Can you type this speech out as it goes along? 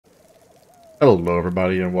Hello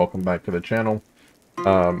everybody and welcome back to the channel.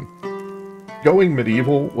 Going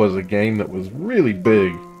Medieval was a game that was really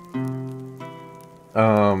big.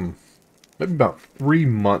 Maybe about 3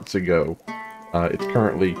 months ago. It's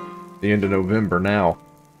currently the end of November now,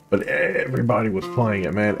 but everybody was playing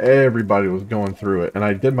it, man. Everybody was going through it, and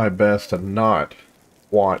I did my best to not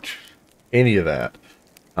watch any of that.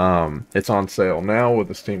 It's on sale now with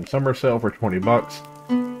the Steam Summer Sale for 20 bucks.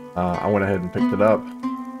 I went ahead and picked it up.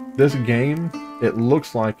 This game, it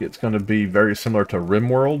looks like it's going to be very similar to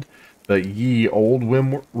RimWorld, the ye old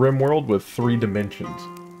RimWorld with 3 dimensions,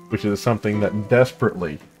 which is something that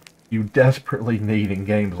you desperately need in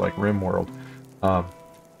games like RimWorld.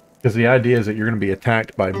 Because the idea is that you're going to be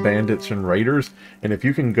attacked by bandits and raiders, and if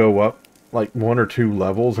you can go up like 1 or 2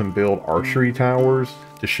 levels and build archery towers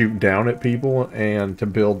to shoot down at people and to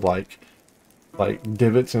build like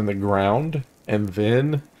divots in the ground and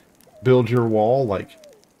then build your wall, like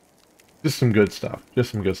just some good stuff.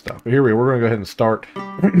 Just some good stuff. But here we're going to go ahead and start.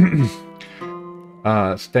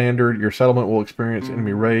 Standard, your settlement will experience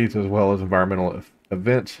enemy raids as well as environmental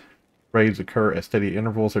events. Raids occur at steady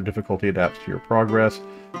intervals. Their difficulty adapts to your progress.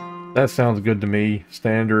 That sounds good to me.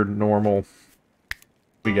 Standard, normal.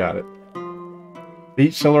 We got it.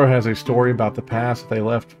 Each settler has a story about the past that they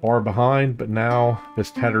left far behind, but now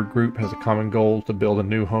this tattered group has a common goal to build a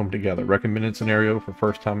new home together. Recommended scenario for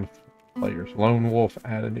first-time players. Lone wolf,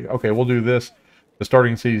 add a new... Okay, we'll do this. The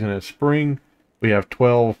starting season is spring. We have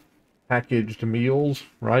 12 packaged meals,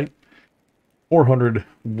 right? 400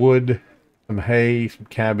 wood, some hay, some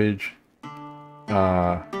cabbage.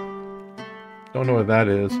 Don't know what that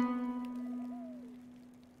is.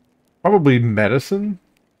 Probably medicine?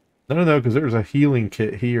 No, because there's a healing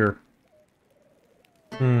kit here.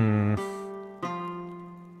 I'll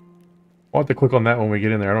have to click on that when we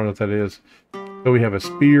get in there. I don't know what that is. So we have a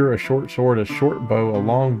spear, a short sword, a short bow, a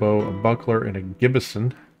long bow, a buckler, and a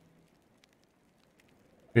gibbeson.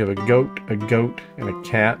 We have a goat, and a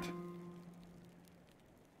cat.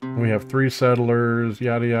 We have 3 settlers,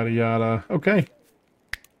 yada, yada, yada. Okay.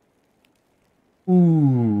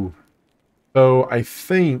 Ooh. So I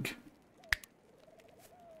think...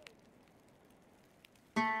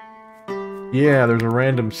 yeah, there's a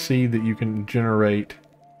random seed that you can generate.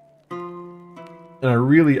 And I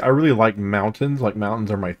really like mountains. Like,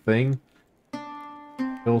 mountains are my thing.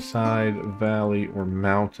 Hillside, valley, or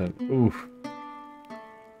mountain. Oof.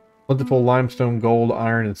 Plentiful limestone, gold,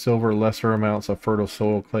 iron, and silver. Lesser amounts of fertile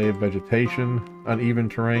soil, clay, vegetation. Uneven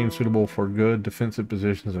terrain, suitable for good defensive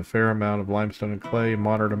positions. A fair amount of limestone and clay.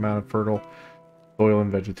 Moderate amount of fertile soil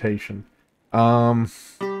and vegetation.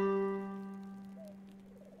 Let's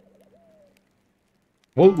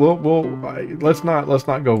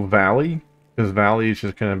not go valley. Because valley is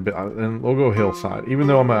just gonna be, and we'll go hillside. Even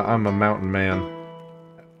though I'm a mountain man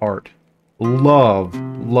at heart, love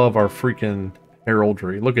our freaking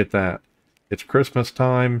heraldry. Look at that! It's Christmas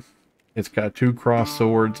time. It's got 2 crossed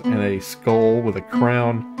swords and a skull with a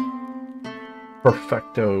crown.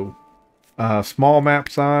 Perfecto. Small map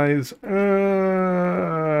size.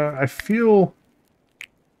 I feel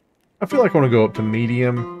like I want to go up to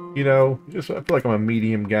medium. You know, I feel like I'm a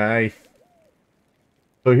medium guy.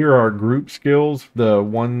 So here are our group skills. The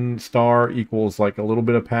 1 star equals like a little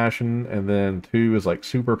bit of passion, and then 2 is like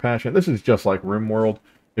super passion. This is just like RimWorld.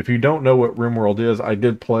 If you don't know what RimWorld is, I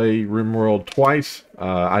did play RimWorld twice.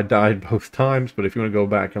 I died both times, but if you want to go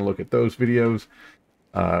back and look at those videos,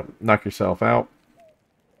 knock yourself out.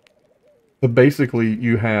 But basically,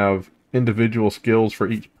 you have individual skills for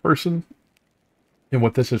each person. And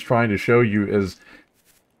what this is trying to show you is,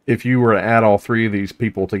 if you were to add all 3 of these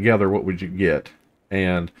people together, what would you get?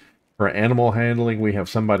 And for animal handling, we have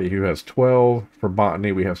somebody who has 12. For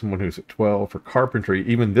botany, we have someone who's at 12. For carpentry,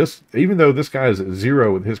 even though this guy is at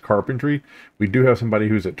 0 with his carpentry, we do have somebody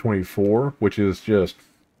who's at 24, which is just,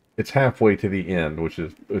 it's halfway to the end, which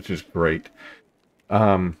is great.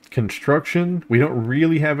 Construction, we don't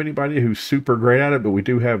really have anybody who's super great at it, but we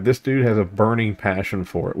do have, this dude has a burning passion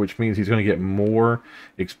for it, which means he's going to get more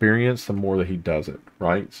experience the more that he does it,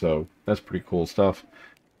 right? So that's pretty cool stuff.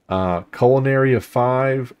 Culinary of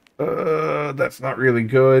 5. That's not really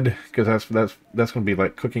good, because that's going to be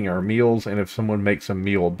like cooking our meals, and if someone makes a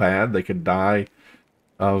meal bad, they could die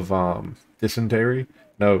of dysentery.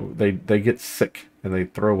 No, they get sick and they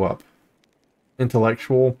throw up.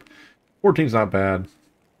 Intellectual, 14's not bad.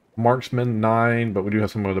 Marksman, 9, but we do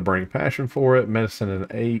have someone with a burning passion for it. Medicine, an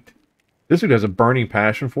 8. This dude has a burning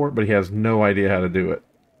passion for it, but he has no idea how to do it.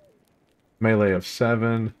 Melee of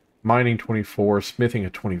 7. Mining, 24. Smithing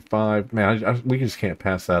at 25. Man, we just can't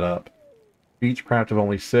pass that up. Beechcraft of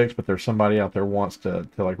only 6, but there's somebody out there wants to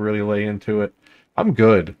like really lay into it. I'm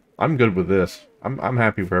good. I'm good with this. I'm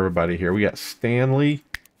happy for everybody here. We got Stanley,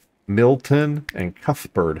 Milton, and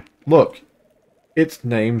Cuthbert. Look, it's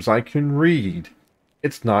names I can read.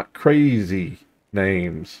 It's not crazy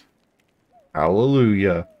names.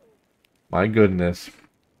 Hallelujah. My goodness.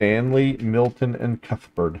 Stanley, Milton, and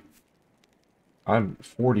Cuthbert. I'm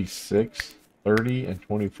 46, 30, and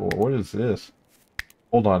 24. What is this?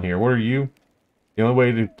 Hold on here. What are you? The only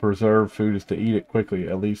way to preserve food is to eat it quickly.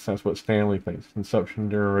 At least that's what Stanley thinks. Consumption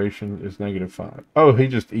duration is -5. Oh, he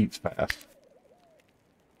just eats fast.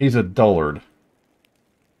 He's a dullard.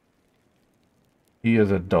 He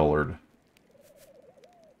is a dullard.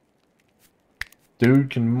 Dude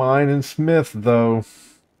can mine and smith, though.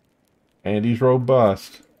 And he's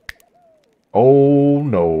robust. Oh,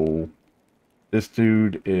 no. This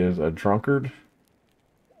dude is a drunkard.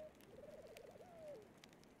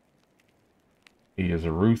 He is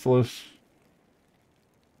a ruthless,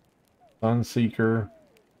 sunseeker,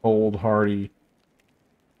 cold-hardy.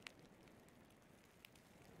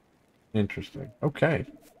 Interesting. Okay.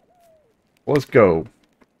 Let's go.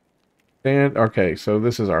 And okay, so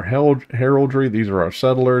this is our heraldry. These are our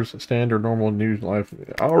settlers. Standard, normal, news, life.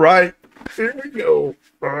 All right. Here we go.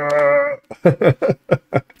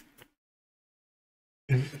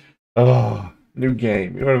 Oh, new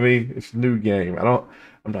game. You know what I mean? It's a new game.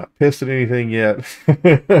 I'm not pissed at anything yet.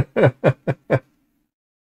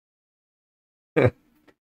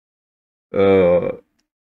 uh,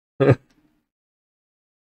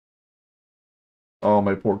 oh,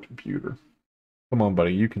 my poor computer. Come on,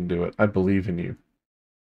 buddy. You can do it. I believe in you.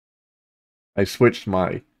 I switched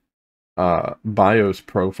my BIOS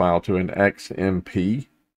profile to an XMP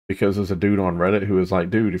because there's a dude on Reddit who was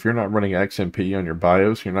like, dude, if you're not running XMP on your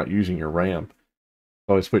BIOS, you're not using your RAM.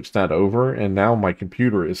 So I switched that over, and now my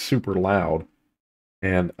computer is super loud.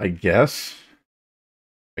 And I guess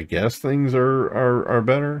things are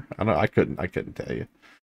better. I couldn't tell you.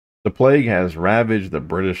 The plague has ravaged the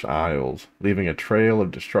British Isles, leaving a trail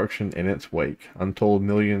of destruction in its wake. Untold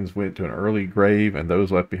millions went to an early grave, and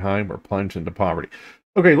those left behind were plunged into poverty.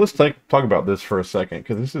 Okay, let's talk about this for a second,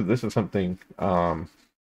 because this is something.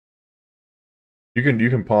 You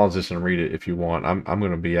can pause this and read it if you want. I'm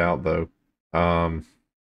going to be out though.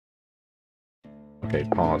 Okay,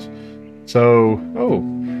 pause. So,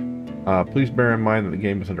 please bear in mind that the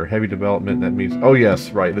game is under heavy development. That means, oh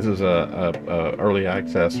yes, right. This is a early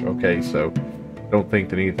access. Okay, so don't think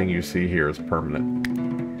that anything you see here is permanent.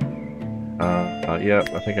 Yep,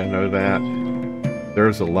 I think I know that.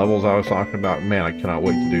 There's the levels I was talking about. Man, I cannot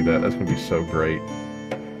wait to do that. That's gonna be so great.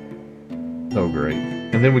 So great.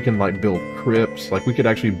 And then we can like build crypts. Like we could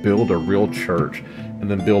actually build a real church and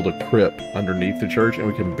then build a crypt underneath the church, and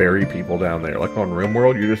we can bury people down there. Like on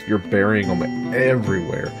RimWorld, you're burying them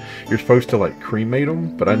everywhere. You're supposed to like cremate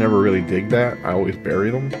them, but I never really dig that. I always bury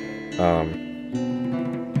them.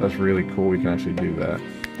 That's really cool. We can actually do that.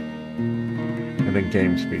 And then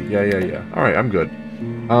game speed. Yeah. All right, I'm good.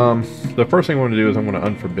 The first thing I want to do is I'm going to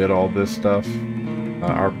unforbid all this stuff.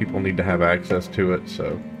 Our people need to have access to it,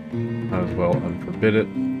 so might as well unforbid it.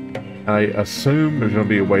 I assume there's going to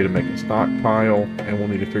be a way to make a stockpile, and we'll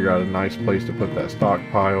need to figure out a nice place to put that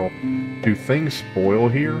stockpile. Do things spoil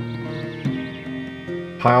here?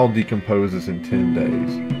 Pile decomposes in 10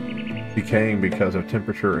 days. Decaying because of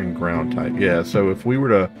temperature and ground type. Yeah, so if we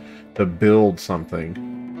were to build something,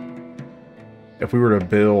 if we were to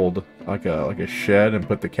build like a shed and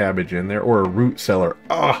put the cabbage in there, or a root cellar.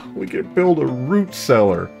 We could build a root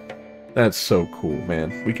cellar. That's so cool,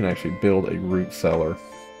 man. We can actually build a root cellar.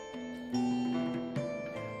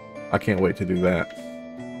 I can't wait to do that.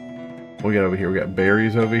 What we got over here? We got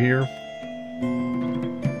berries over here.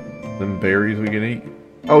 Then berries we can eat.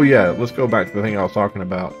 Oh yeah, let's go back to the thing I was talking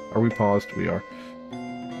about. Are we paused? We are.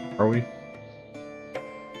 Are we?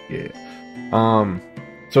 Yeah.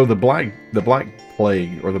 So the Black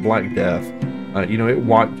Plague, or the Black Death, you know, it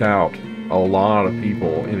wiped out a lot of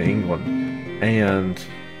people in England. And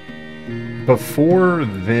before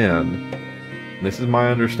then, this is my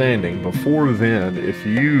understanding, before then, if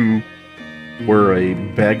you were a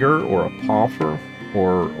beggar or a pauper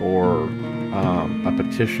or a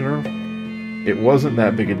petitioner, it wasn't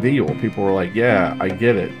that big a deal. People were like, yeah, I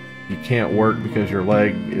get it. You can't work because your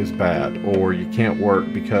leg is bad, or you can't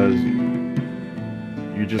work because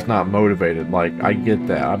you're just not motivated. Like, I get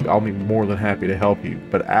that. I'll be more than happy to help you.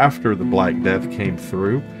 But after the Black Death came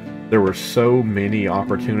through, there were so many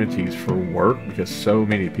opportunities for work because so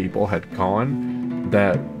many people had gone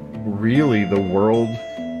that really the world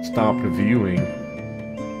stopped viewing.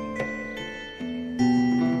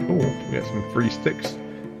 Oh, we got some free sticks.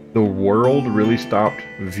 The world really stopped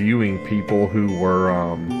viewing people who were,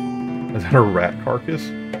 is that a rat carcass?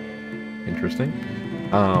 Interesting.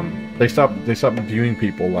 They stopped viewing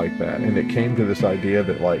people like that, and it came to this idea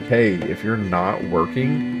that, like, hey, if you're not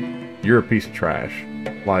working, you're a piece of trash.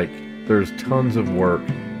 Like, there's tons of work.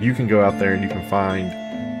 You can go out there and you can find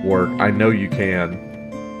work. I know you can.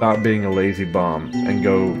 Stop being a lazy bum and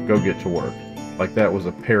go get to work. Like, that was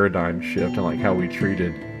a paradigm shift in like how we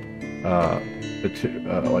treated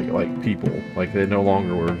like people. Like, they no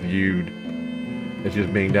longer were viewed as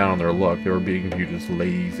just being down on their luck. They were being viewed as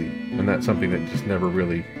lazy, and that's something that just never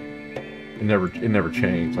really, it never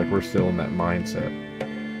changed. Like, we're still in that mindset.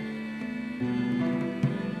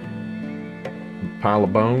 Pile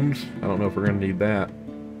of bones. I don't know if we're gonna need that.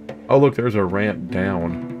 Oh, look, there's a ramp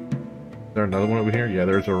down. Is there another one over here? Yeah,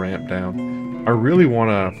 there's a ramp down. I really want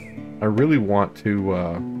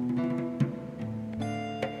to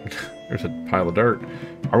there's a pile of dirt.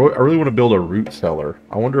 I really want to build a root cellar.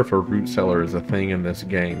 I wonder if a root cellar is a thing in this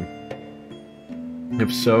game.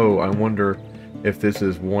 If so, I wonder if this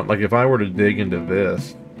is one, like, if I were to dig into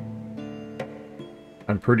this,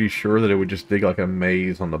 I'm pretty sure that it would just dig like a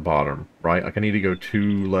maze on the bottom, right? Like, I need to go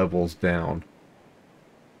 2 levels down.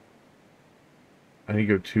 I need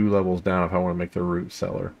to go 2 levels down if I want to make the root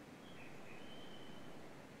cellar.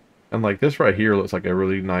 And like, this right here looks like a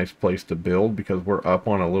really nice place to build because we're up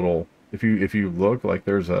on a little, if you look, like,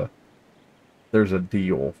 there's a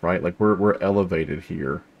deal, right? Like, we're elevated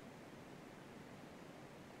here.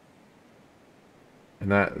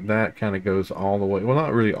 And that kind of goes all the way, well,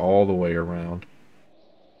 not really all the way around.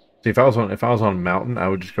 See, if I was on a mountain, I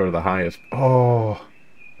would just go to the highest. Oh,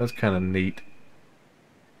 that's kind of neat.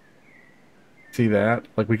 See that?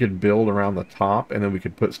 Like, we could build around the top, and then we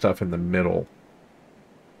could put stuff in the middle.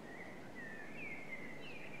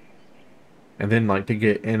 And then, like, to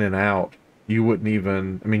get in and out, you wouldn't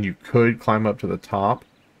even, I mean, you could climb up to the top,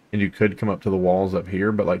 and you could come up to the walls up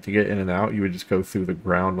here, but, like, to get in and out, you would just go through the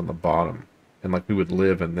ground on the bottom. And, like, we would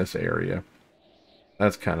live in this area.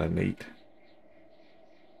 That's kind of neat.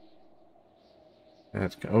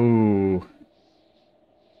 That's, oh.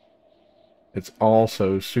 It's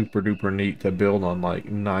also super duper neat to build on, like,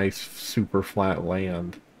 nice, super flat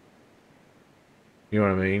land. You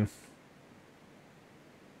know what I mean?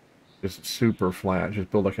 Just super flat. Just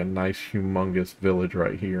build like a nice, humongous village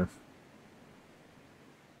right here.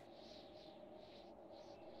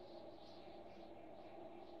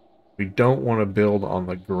 We don't want to build on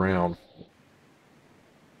the ground.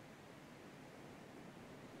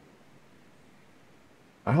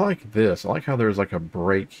 I like this. I like how there's like a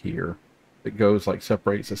break here that goes, like,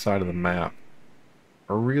 separates the side of the map.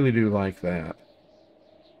 I really do like that.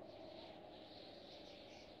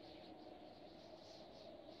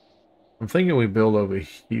 I'm thinking we build over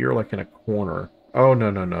here, like in a corner. Oh,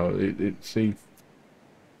 no. See,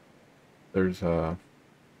 there's,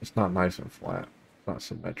 it's not nice and flat. It's not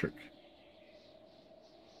symmetric.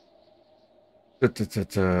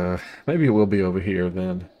 Maybe it will be over here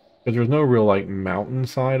then. Because there's no real, like,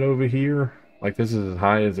 mountainside over here. Like, this is as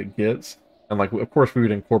high as it gets. And, like, of course we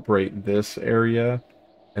would incorporate this area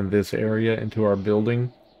and this area into our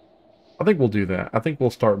building. I think we'll do that. I think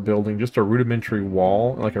we'll start building just a rudimentary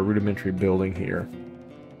wall, like a rudimentary building here.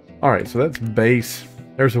 Alright, so that's base.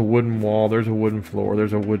 There's a wooden wall, there's a wooden floor,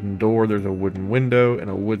 there's a wooden door, there's a wooden window, and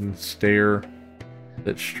a wooden stair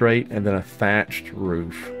that's straight, and then a thatched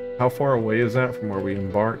roof. How far away is that from where we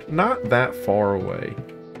embarked? Not that far away.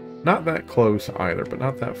 Not that close either, but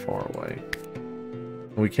not that far away.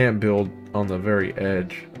 We can't build on the very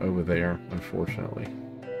edge over there, unfortunately.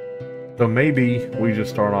 So maybe we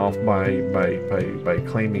just start off by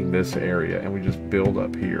claiming this area, and we just build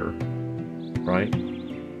up here, right?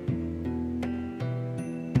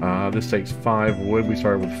 This takes 5 wood. We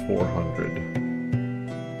started with 400.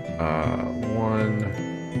 1,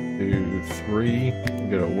 2, 3. We'll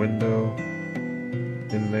get a window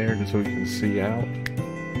in there just so we can see out.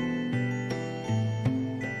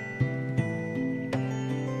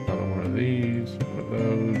 Another one of these, one of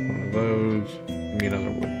those, one of those. Give me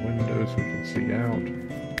another wood window so we can see out.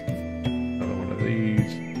 Another one of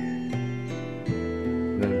these.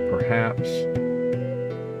 Then perhaps,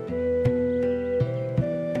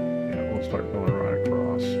 yeah, we'll start going right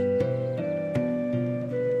across.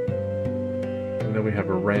 And then we have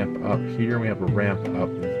a ramp up here, and we have a ramp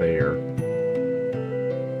up there.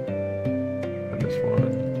 And this one,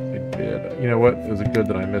 it did. You know what? It was good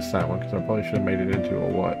that I missed that one, because I probably should have made it into a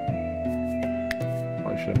what?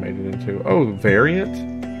 I should have made it into, oh, variant?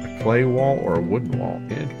 A clay wall or a wooden wall?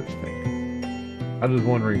 Interesting. How does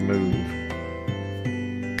one remove?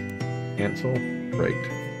 Cancel. Great.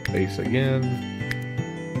 Base again.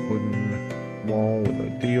 Wooden wall with a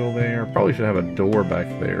deal there. Probably should have a door back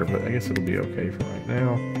there, but I guess it'll be okay for right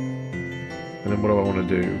now. And then what do I want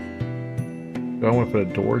to do? Do I want to put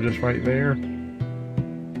a door just right there?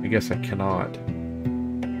 I guess I cannot.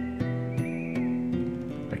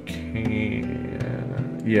 I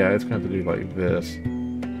can't. Yeah, it's going to have to do like this.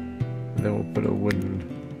 And then we'll put a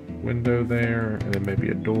wooden window there, and then maybe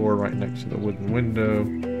a door right next to the wooden window.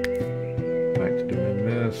 Back to doing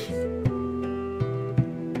this.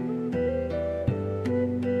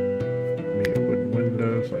 Maybe a wooden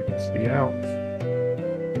window so I can see out.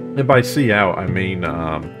 And by see out, I mean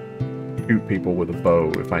shoot people with a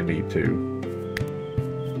bow if I need to.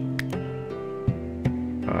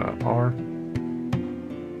 R.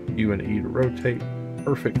 U and E to rotate.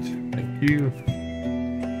 Perfect. Thank you.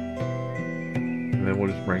 And then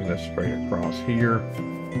we'll just bring this straight across here.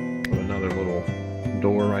 Put another little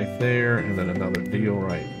door right there, and then another deal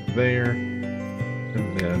right there.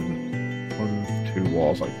 And then 1, 2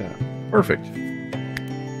 walls like that. Perfect.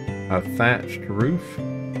 A thatched roof.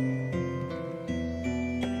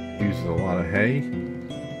 Uses a lot of hay.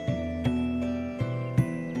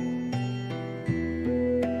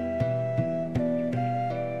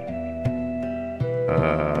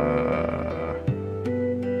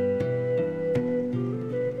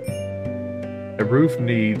 A roof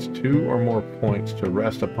needs 2 or more points to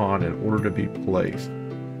rest upon in order to be placed.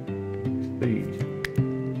 Let's see.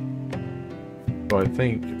 So I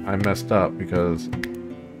think I messed up because... So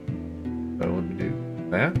let me do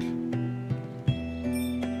that.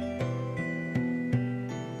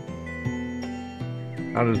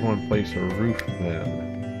 How does one place a roof then?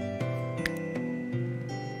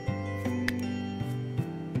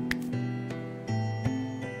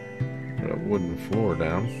 Put a wooden floor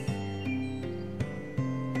down.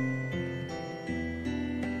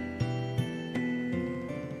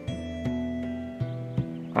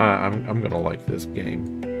 I'm gonna like this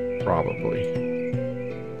game, probably.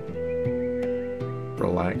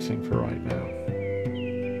 Relaxing for right now.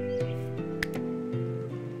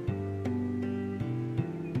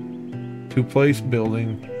 To place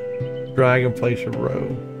building, drag and place a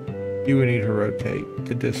row. You would need to rotate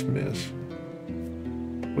to dismiss.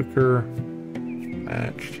 Quicker,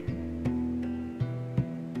 matched.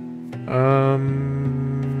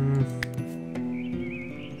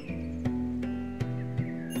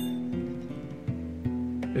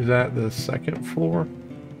 Is that the second floor?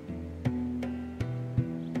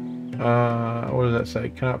 What does that say?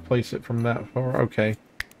 Cannot place it from that far. Okay.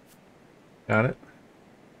 Got it.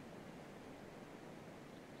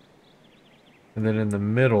 And then in the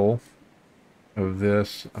middle of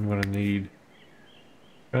this, I'm going to need...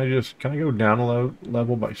 Can I go down a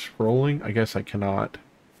level by scrolling? I guess I cannot.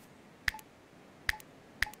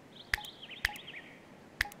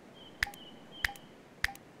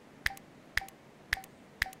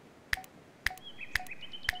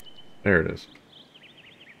 There it is.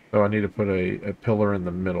 So I need to put a pillar in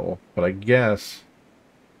the middle, but I guess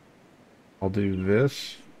I'll do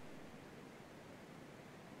this.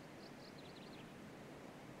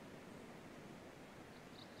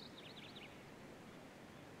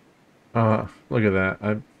 Look at that.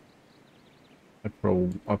 I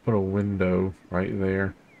put a window right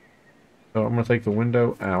there. So I'm gonna take the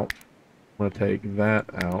window out. I'm gonna take that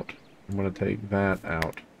out. I'm gonna take that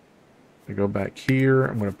out. I go back here.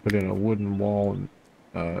 I'm gonna put in a wooden wall and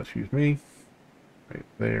excuse me, right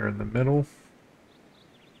there in the middle.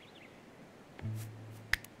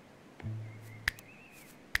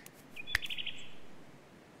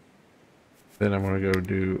 Then I'm going to go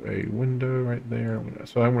do a window right there.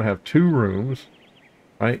 So I'm going to have 2 rooms,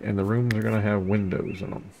 right? And the rooms are going to have windows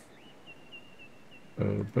in them.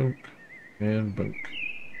 So boom and boom.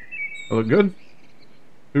 That look good?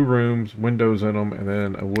 2 rooms, windows in them, and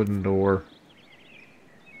then a wooden door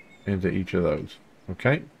into each of those.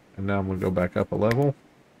 Okay? And now I'm going to go back up a level.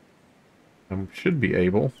 I should be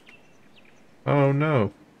able. Oh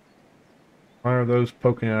no. Why are those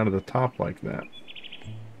poking out of the top like that?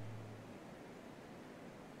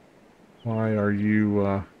 Why are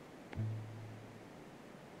you,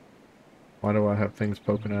 why do I have things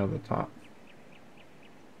poking out of the top?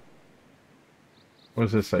 What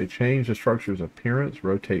does this say? Change the structure's appearance,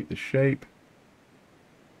 rotate the shape.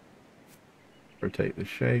 Rotate the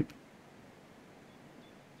shape.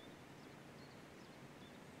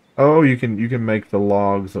 Oh, you can make the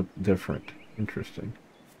logs look different. Interesting.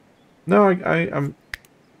 No, I'm...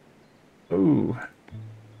 Ooh.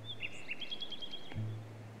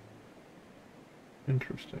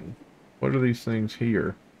 Interesting. What are these things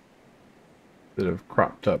here that have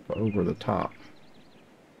cropped up over the top?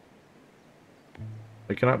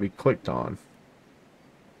 They cannot be clicked on.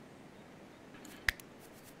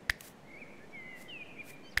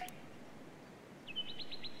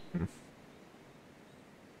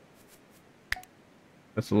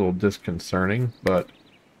 That's a little disconcerting, but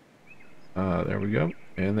there we go.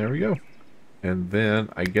 And there we go. And then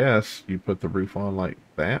I guess you put the roof on like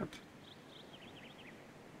that.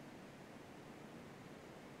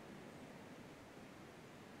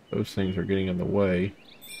 Those things are getting in the way.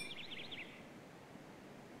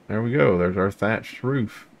 There we go. There's our thatched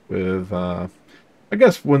roof with I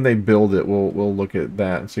guess when they build it we'll look at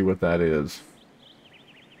that and see what that is.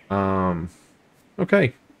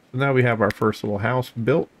 Okay. So now we have our first little house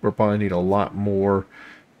built. We'll probably need a lot more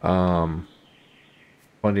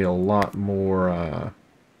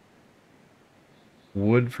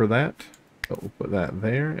wood for that. So we'll put that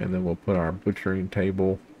there, and then we'll put our butchering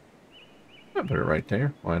table. I'll put it right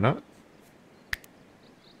there. Why not?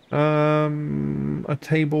 A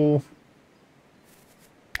table.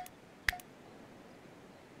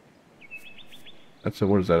 That's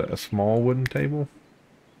what is that? A small wooden table?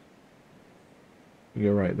 You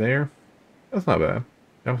go right there. That's not bad.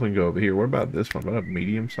 Definitely go over here. What about this one? What a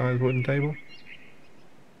medium-sized wooden table?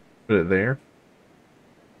 Put it there.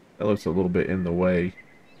 That looks a little bit in the way.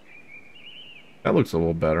 That looks a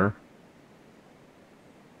little better.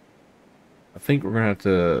 I think we're going to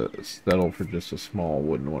have to settle for just a small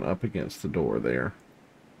wooden one up against the door there.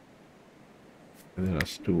 And then a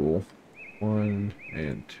stool. 1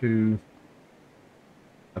 and 2.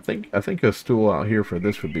 I think a stool out here for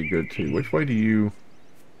this would be good too. Which way did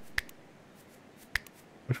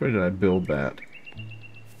I build that?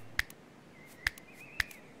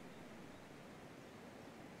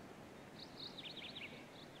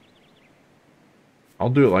 I'll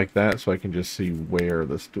do it like that so I can just see where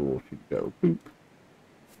the stool should go. Boop.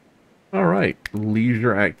 Alright,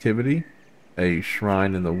 leisure activity. A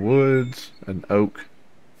shrine in the woods, an oak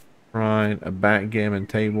shrine, a backgammon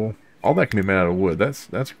table. All that can be made out of wood.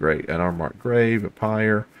 That's great. An unmarked grave, a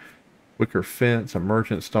pyre, wicker fence, a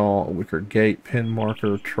merchant stall, a wicker gate, pin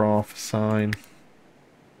marker, trough, sign.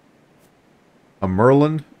 A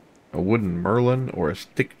merlin, a wooden merlin, or a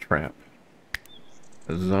stick trap.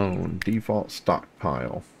 A zone, default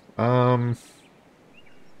stockpile. Well,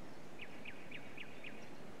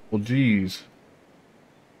 geez.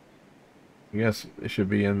 I guess it should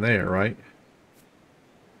be in there, right?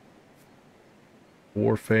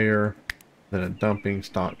 Warfare, then a dumping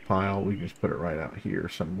stockpile. We can just put it right out here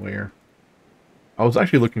somewhere. I was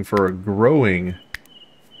actually looking for a growing.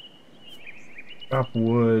 Chop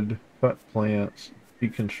wood, cut plants,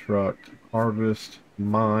 deconstruct, harvest,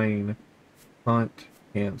 mine, hunt,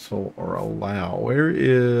 cancel, or allow. Where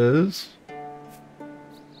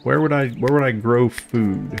would I grow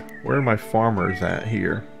food? Where are my farmers at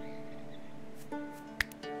here?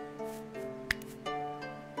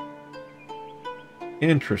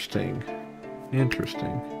 Interesting.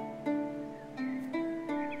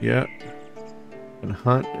 Yep. And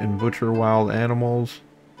hunt and butcher wild animals.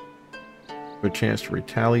 A chance to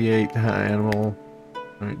retaliate the animal.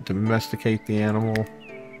 Right, domesticate the animal.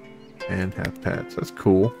 And have pets. That's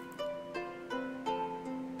cool.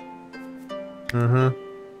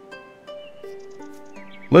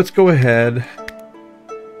 Let's go ahead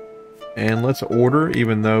and let's order,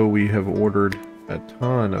 even though we have ordered a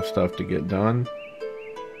ton of stuff to get done.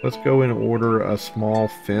 Let's go and order a small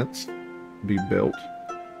fence to be built.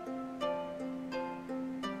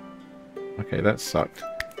 Okay, that sucked.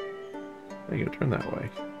 I gotta turn that way.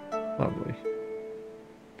 Lovely.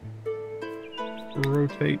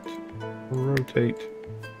 Rotate, rotate,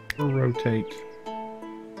 rotate,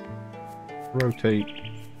 rotate,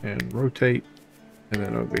 and rotate. And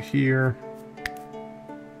then over here,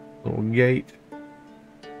 little gate,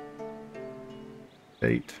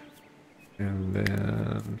 gate, and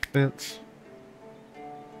then fence,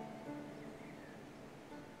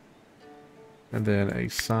 and then a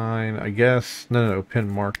sign. I guess no, pin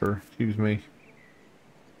marker. Excuse me.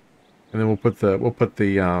 And then we'll put the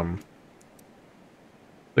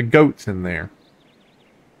goats in there.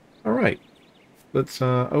 All right. Let's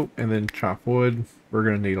oh, and then chop wood. We're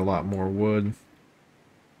gonna need a lot more wood.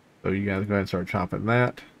 So you guys go ahead and start chopping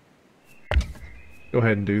that. Go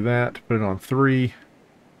ahead and do that. Put it on 3.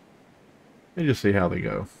 And just see how they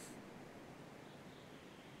go.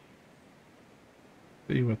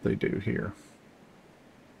 See what they do here.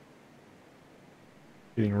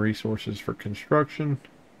 Getting resources for construction.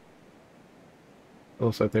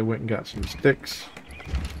 Looks like they went and got some sticks.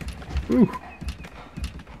 Ooh.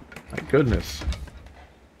 My goodness.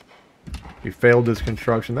 We failed this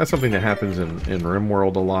construction. That's something that happens in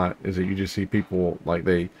RimWorld a lot, is that you just see people, like,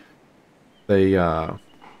 they'll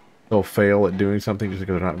fail at doing something just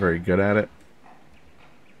because they're not very good at it.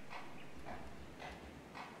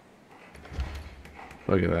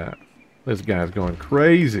 Look at that. This guy's going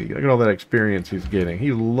crazy. Look at all that experience he's getting.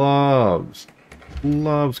 He loves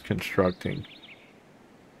constructing.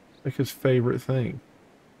 Like his favorite thing.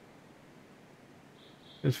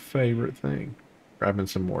 His favorite thing. Grabbing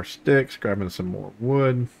some more sticks, grabbing some more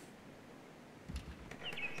wood.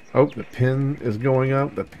 Oh, the pin is going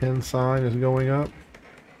up. The pin sign is going up.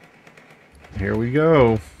 Here we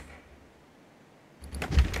go.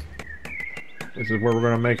 This is where we're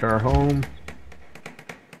going to make our home.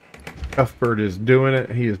 Cuthbert is doing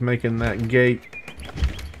it. He is making that gate.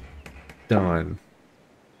 Done.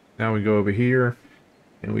 Now we go over here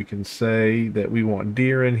and we can say that we want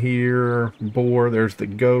deer in here, boar, there's the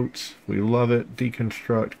goats. We love it.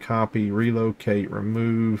 Deconstruct, copy, relocate,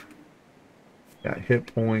 remove. Got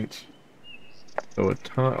hit points. So a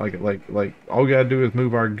ton, like all we gotta do is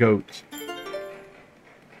move our goats.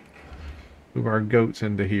 Move our goats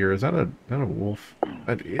into here. Is that a wolf?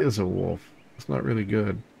 That is a wolf. It's not really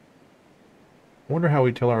good. I wonder how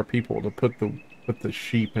we tell our people to put the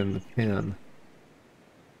sheep in the pen.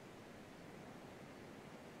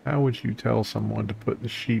 How would you tell someone to put the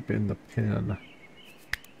sheep in the pen?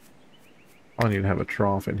 I need to have a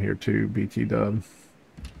trough in here too, BT dub.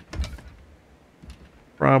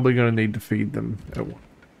 Probably gonna need to feed them at one.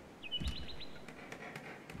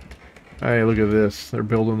 Hey, look at this. They're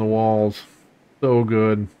building the walls. So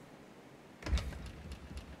good.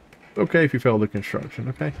 It's okay if you fail the construction,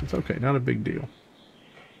 okay? It's okay, not a big deal.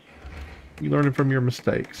 You learning from your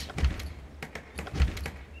mistakes.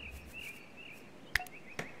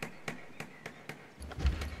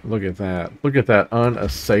 Look at that. Look at that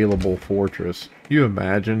unassailable fortress. You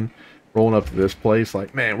imagine rolling up to this place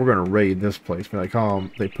like, man, we're going to raid this place. Be like, oh,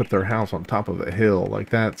 they put their house on top of a hill. Like,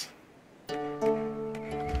 there's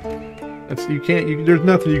nothing you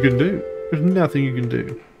can do. There's nothing you can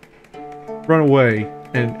do. Run away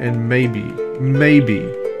and maybe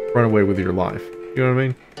run away with your life. You know what I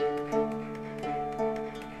mean?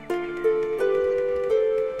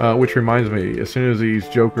 Which reminds me, as soon as these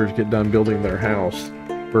jokers get done building their house,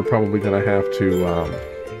 we're probably gonna have to,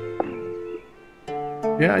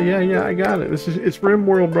 yeah, I got it. It's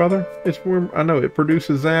RimWorld, brother. I know, it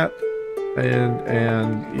produces that,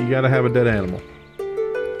 and you gotta have a dead animal.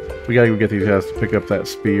 We gotta go get these guys to pick up that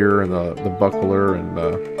spear and the buckler and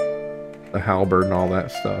the halberd and all that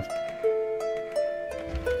stuff.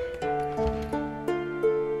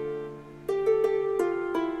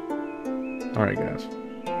 Alright, guys.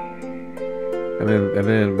 And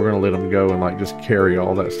then we're gonna let them go and like just carry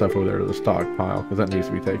all that stuff over there to the stockpile because that needs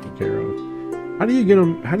to be taken care of. How do you get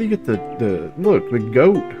them? How do you get the look, the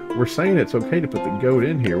goat? We're saying it's okay to put the goat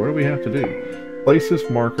in here. What do we have to do? Place this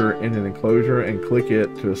marker in an enclosure and click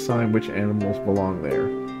it to assign which animals belong there.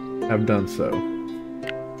 I've done so.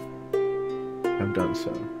 I've done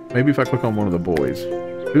so. Maybe if I click on one of the boys.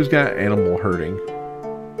 Who's got animal herding?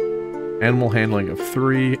 Animal handling of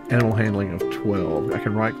 3, animal handling of 12. I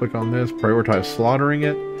can right click on this, prioritize slaughtering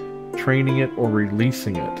it, training it, or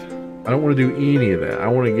releasing it. I don't want to do any of that. I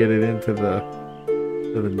want to get it into the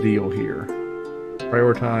deal here.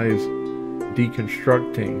 Prioritize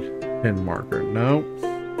deconstructing pin marker. No.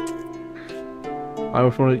 I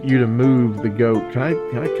just wanted you to move the goat. Can I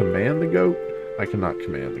command the goat? I cannot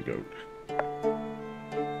command the goat.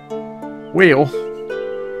 Well,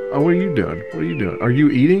 oh, what are you doing? What are you doing? Are you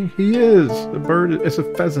eating? He is. The bird, it's a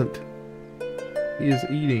pheasant. He is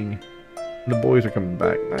eating. And the boys are coming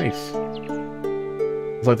back. Nice.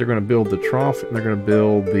 It's like they're going to build the trough and they're going to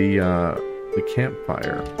build the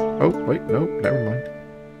campfire. Oh, wait, no, never mind.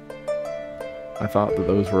 I thought that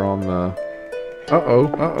those were on the... Uh-oh,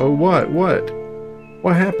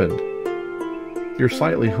 what happened? You're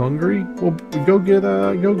slightly hungry? Well, go get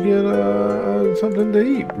something to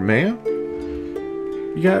eat, man.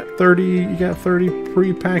 You got 30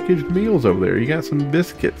 pre-packaged meals over there. You got some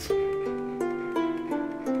biscuits.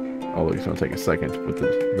 Oh, it's gonna take a second to put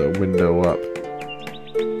the window up.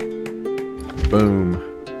 Boom.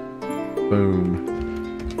 Boom.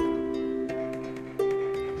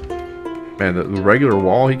 Man, the regular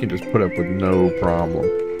wall he can just put up with no problem.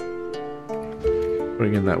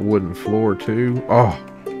 Putting in that wooden floor too. Oh,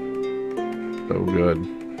 so good.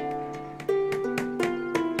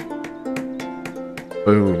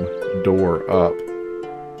 Boom. Door up.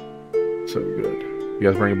 So good. You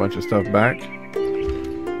guys bring a bunch of stuff back?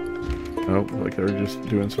 Nope, like they're just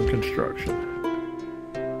doing some construction.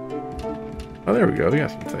 Oh, there we go. They got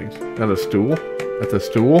some things. Got a stool. That's a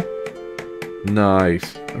stool.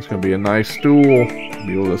 Nice. That's going to be a nice stool.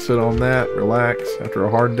 Be able to sit on that, relax after a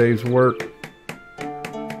hard day's work.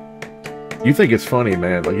 You think it's funny,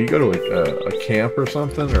 man. Like, you go to a camp or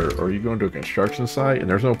something, or you go into a construction site, and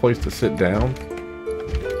there's no place to sit down.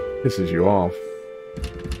 Pisses you off.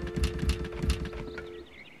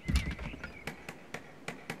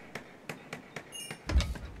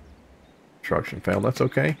 Construction failed. That's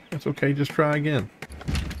okay. That's okay. Just try again.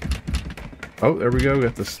 Oh, there we go.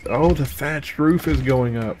 Got this. Oh, the thatched roof is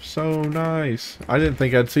going up. So nice. I didn't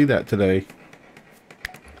think I'd see that today.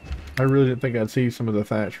 I really didn't think I'd see some of the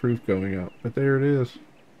thatched roof going up, but there it is.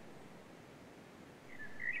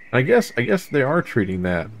 I guess they are treating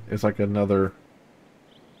that as like a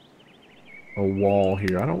wall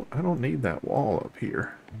here. I don't need that wall up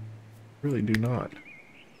here. Really do not.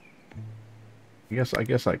 I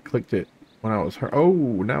guess I clicked it when I was hurt. Oh,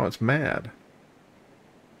 now it's mad.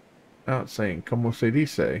 Now it's saying, "Como se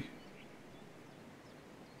dice?"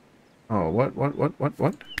 Oh, what? What?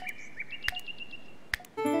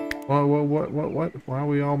 Whoa, what? Why are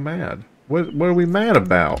we all mad? What are we mad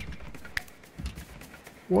about?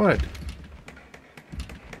 What?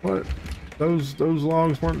 What? Those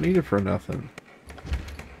logs weren't needed for nothing.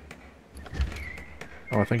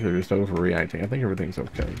 Oh, I think they're just overreacting. I think everything's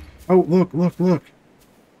okay. Oh, look.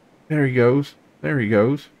 There he goes. There he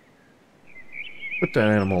goes. Put that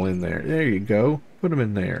animal in there. There you go. Put him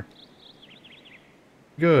in there.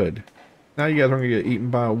 Good. Now you guys aren't going to get eaten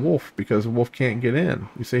by a wolf because the wolf can't get in.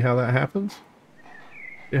 You see how that happens?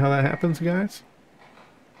 See how that happens, guys?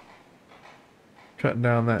 Cutting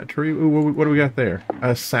down that tree. Ooh, what do we got there?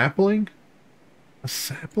 A sapling? A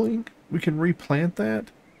sapling? We can replant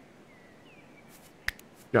that?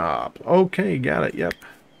 Job. Okay, got it. Yep.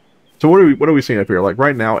 So what are we seeing up here? Like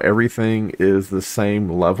right now, everything is the same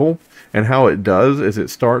level, and how it does is it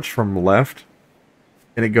starts from left,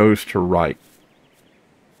 and it goes to right.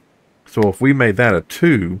 So if we made that a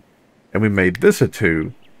 2, and we made this a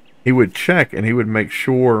 2, he would check and he would make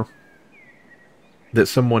sure that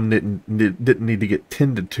someone didn't need to get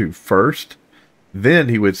tended to first. Then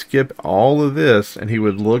he would skip all of this, and he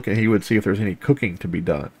would look and he would see if there's any cooking to be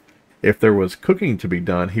done. If there was cooking to be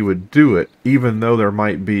done, he would do it, even though there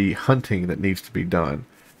might be hunting that needs to be done,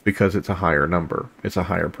 because it's a higher number. It's a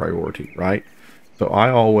higher priority, right? So I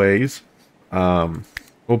always, we're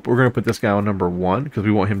going to put this guy on number 1, because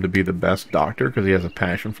we want him to be the best doctor, because he has a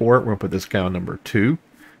passion for it. We're going to put this guy on number 2.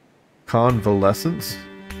 Convalescence.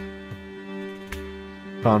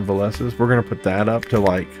 Convalesces. We're going to put that up to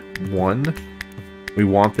like 1. We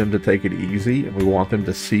want them to take it easy, and we want them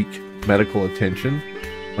to seek medical attention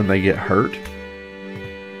when they get hurt.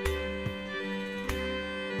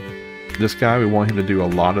 This guy, we want him to do a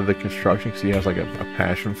lot of the construction because he has like a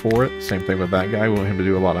passion for it. Same thing with that guy. We want him to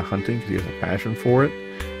do a lot of hunting because he has a passion for it.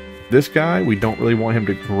 This guy, we don't really want him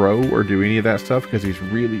to grow or do any of that stuff because he's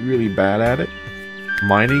really bad at it.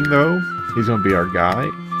 Mining, though, he's going to be our guy.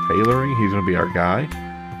 Tailoring, he's going to be our guy.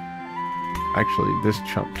 Actually, this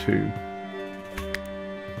chump too.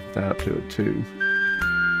 That up to a 2.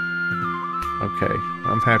 Okay,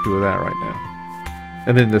 I'm happy with that right now.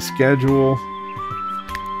 And then the schedule,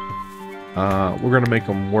 we're going to make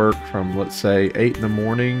them work from, let's say, 8 in the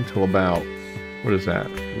morning till about, what is that?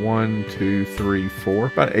 1, 2, 3, 4.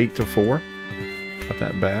 About 8 to 4. Not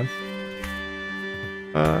that bad.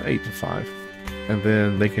 8 to 5. And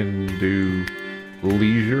then they can do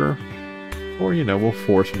leisure, or, you know, we'll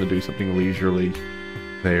force them to do something leisurely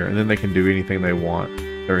there. And then they can do anything they want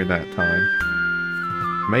during that time.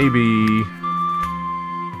 Maybe...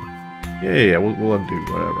 Yeah, we'll let them do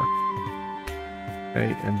whatever.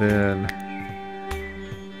 Okay, and then...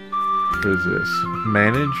 What is this?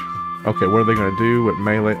 Manage? Okay, what are they going to do with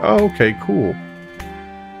melee? Oh, okay, cool.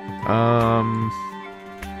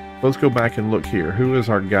 Let's go back and look here. Who is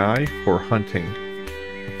our guy for hunting?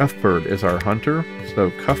 Cuthbert is our hunter.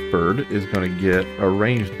 So Cuthbert is going to get a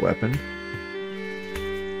ranged weapon.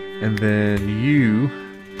 And then you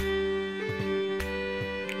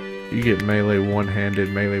get melee one-handed,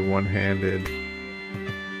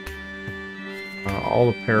 all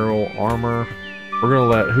apparel, armor. We're gonna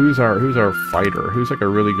let who's our fighter? Who's like a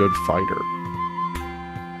really good fighter?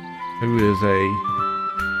 Who is a?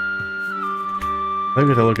 Let me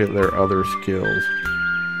have to look at their other skills.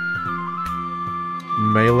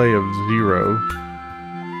 Melee of 0,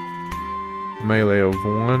 melee of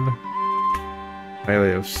 1,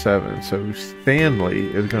 melee of 7. So Stanley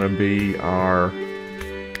is gonna be our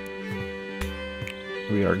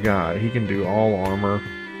guy. He can do all armor.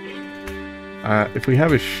 If we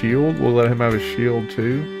have a shield, we'll let him have a shield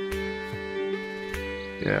too.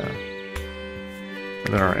 Yeah.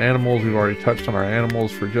 And then our animals, we've already touched on our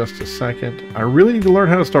animals for just a second. I really need to learn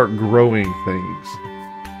how to start growing things.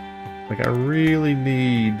 Like, I really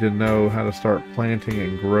need to know how to start planting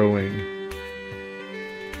and growing.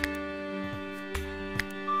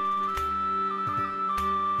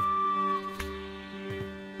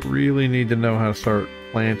 Really need to know how to start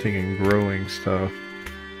planting and growing stuff.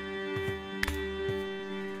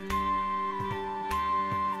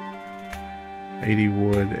 $80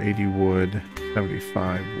 wood, 80 wood,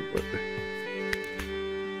 75 wood.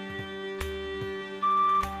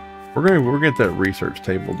 We're gonna get that research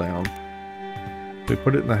table down. We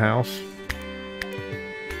put it in the house.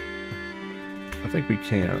 I think we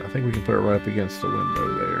can. I think we can put it right up against the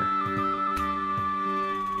window there.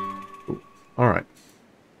 Ooh. All right.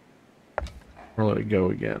 We'll let it go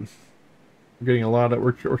again. We're getting a lot of.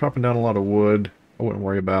 We're chopping down a lot of wood. I wouldn't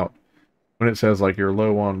worry about when it says like you're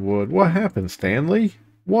low on wood. What happened, Stanley?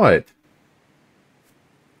 What?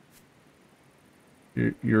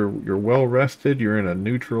 You're well rested. You're in a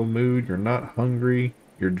neutral mood. You're not hungry.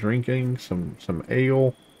 You're drinking some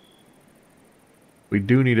ale. We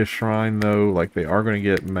do need a shrine though. Like they are going to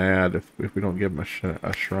get mad if we don't give them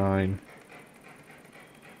a shrine.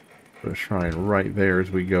 Put a shrine right there as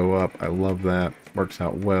we go up. I love that. Works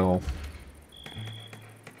out well.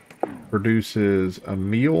 Produces a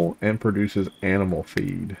meal and produces animal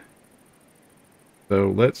feed. So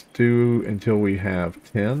let's do until we have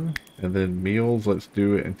 10. And then meals, let's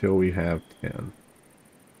do it until we have 10.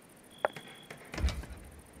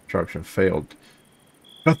 Construction failed.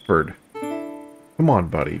 Cuthbert. Come on,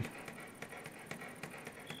 buddy.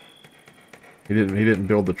 He didn't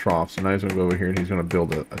build the trough, so now he's gonna go over here and he's gonna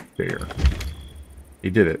build a chair. He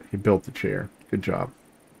did it. He built the chair. Good job.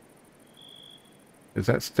 Is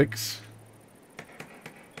that sticks?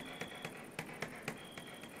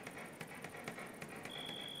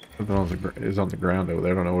 Something is on the ground over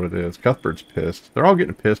there. I don't know what it is. Cuthbert's pissed. They're all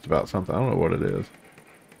getting pissed about something. I don't know what it is.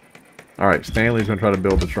 Alright, Stanley's going to try to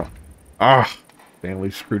build the trough. Ah!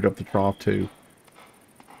 Stanley screwed up the trough too.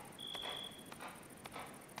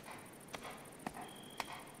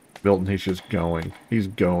 Milton, he's just going. He's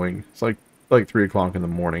going. It's like 3 o'clock in the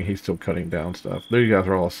morning. He's still cutting down stuff. There you guys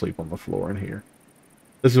are all asleep on the floor in here.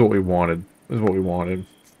 This is what we wanted. This is what we wanted.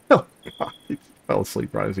 Oh, God. He fell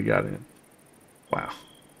asleep right as he got in. Wow.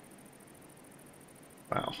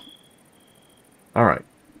 Wow. Alright.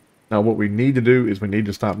 Now what we need to do is we need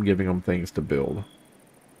to stop giving them things to build.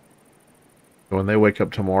 So when they wake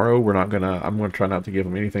up tomorrow, I'm gonna try not to give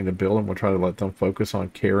them anything to build. I'm gonna try to let them focus on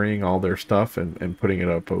carrying all their stuff and putting it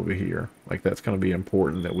up over here. Like that's gonna be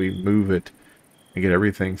important that we move it and get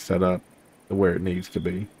everything set up to where it needs to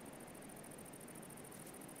be.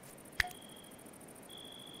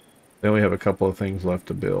 They only have a couple of things left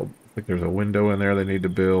to build. I think there's a window in there they need to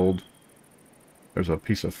build. There's a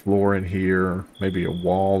piece of floor in here. Maybe a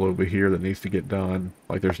wall over here that needs to get done.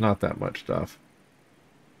 Like, there's not that much stuff.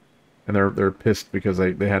 And they're pissed because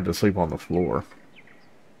they had to sleep on the floor.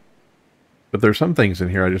 But there's some things in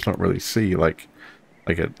here I just don't really see. Like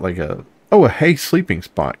a oh, a hay sleeping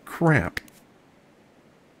spot. Crap.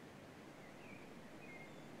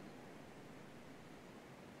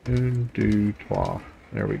 Un, deux, trois.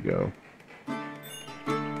 There we go.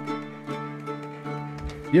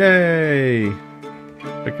 Yay!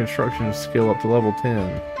 The construction skill up to level 10.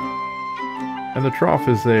 And the trough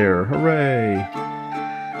is there. Hooray!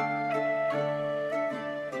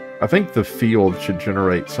 I think the field should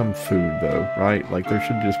generate some food, though, right? Like, there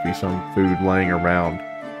should just be some food laying around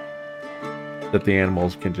that the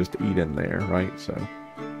animals can just eat in there, right? So...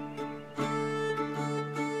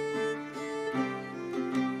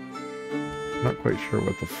 not quite sure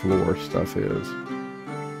what the floor stuff is.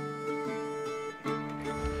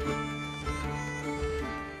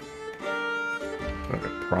 Like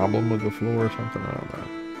a problem with the floor or something? I don't know.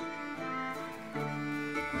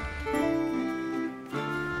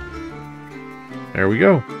 There we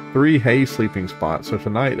go. 3 hay sleeping spots. So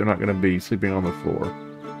tonight they're not going to be sleeping on the floor.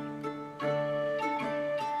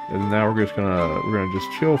 And now we're gonna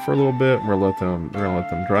just chill for a little bit. We're gonna let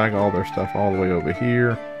them drag all their stuff all the way over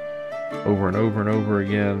here. Over and over and over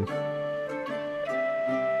again.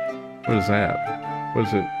 What is that? What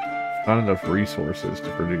is it? Not enough resources to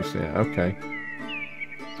produce that. Okay.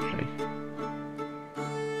 Okay.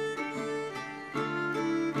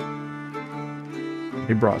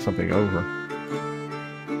 He brought something over.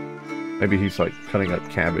 Maybe he's like cutting up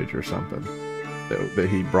cabbage or something that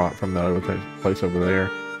he brought from that other place over there.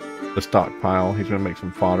 The stockpile. He's going to make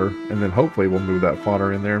some fodder. And then hopefully we'll move that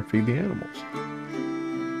fodder in there and feed the animals.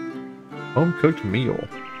 Home cooked meal.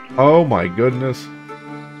 Oh my goodness.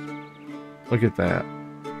 Look at that.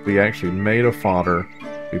 We actually made a fodder.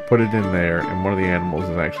 We put it in there and one of the animals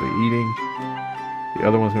is actually eating. The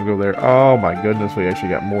other one's going to go there. Oh my goodness. We actually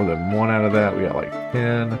got more than one out of that. We got like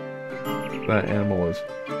 10. That animal is...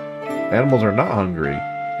 The animals are not hungry.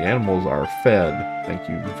 The animals are fed. Thank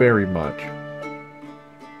you very much.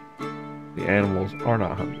 The The animals are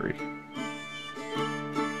not hungry.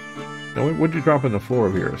 Now, what'd you drop in the floor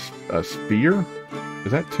over here? A spear?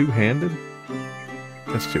 Is that two-handed?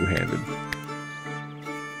 That's two-handed.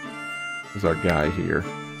 This is our guy here.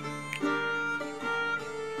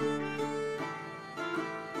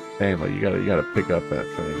 Stanley, you gotta pick up that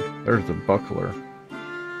thing. There's the buckler.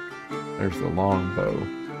 There's the longbow.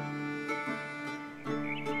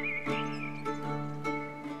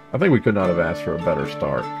 I think we could not have asked for a better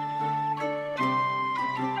start.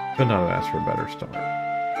 Could not have asked for a better start.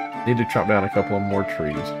 Need to chop down a couple of more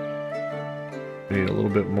trees. We need a little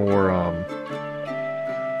bit more,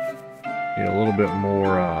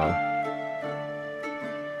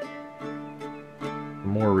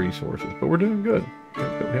 more resources. But we're doing good. We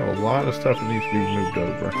have a lot of stuff that needs to be moved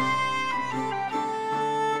over.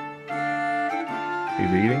 He's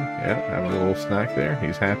eating. Yeah, having a little snack there.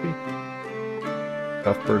 He's happy.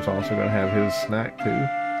 Cuthbert's also going to have his snack too.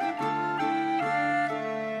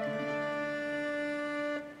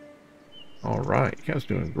 Alright, you guys are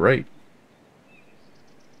doing great.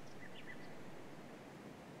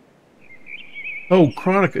 Oh,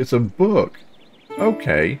 Chronicle, it's a book.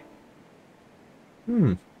 Okay.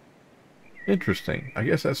 Interesting. I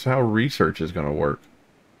guess that's how research is going to work.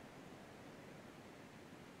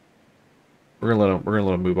 We're gonna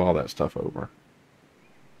let him move all that stuff over.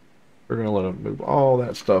 We're gonna let him move all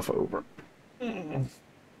that stuff over.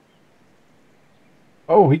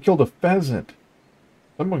 Oh, he killed a pheasant.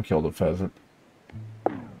 Someone killed a pheasant.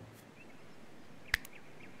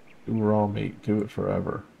 Do raw meat. Do it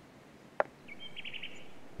forever.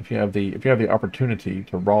 If you have the opportunity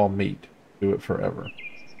to raw meat, do it forever.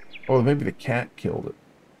 Oh, maybe the cat killed it.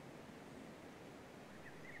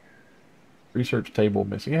 Research table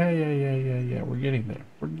missing. Yeah. We're getting there.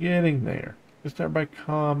 We're getting there. Just everybody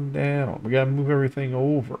calm down. We gotta move everything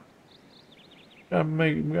over. We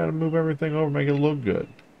gotta move everything over, make it look good.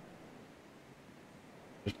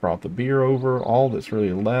 Just brought the beer over. All that's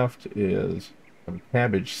really left is some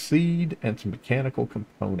cabbage seed and some mechanical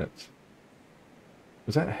components.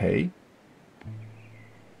 Was that hay?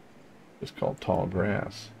 It's called tall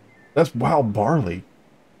grass. That's wild barley.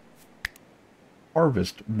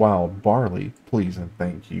 Harvest wild barley, please and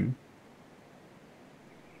thank you.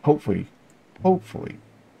 Hopefully,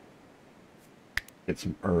 get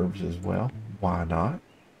some herbs as well. Why not?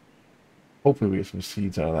 Hopefully we get some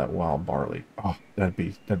seeds out of that wild barley. Oh, that'd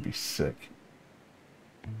be sick.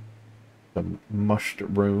 Some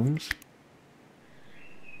mushrooms.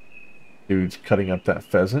 Dude's cutting up that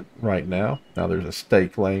pheasant right now. Now there's a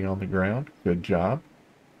steak laying on the ground. Good job.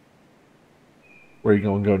 Where are you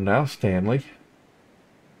going to go now, Stanley?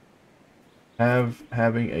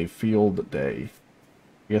 Having a field day.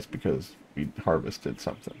 I guess because we harvested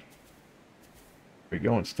something. Where are you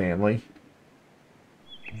going, Stanley?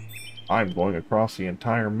 I'm going across the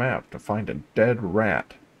entire map to find a dead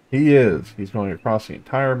rat. He is. He's going across the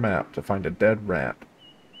entire map to find a dead rat.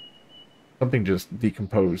 Something just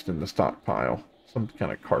decomposed in the stockpile. Some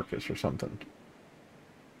kind of carcass or something.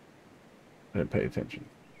 I didn't pay attention.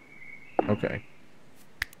 Okay.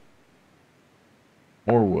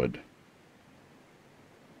 More wood.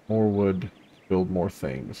 More wood. Build more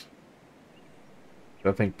things.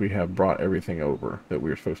 I think we have brought everything over that we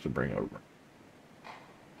were supposed to bring over.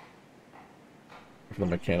 For the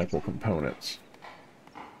mechanical components.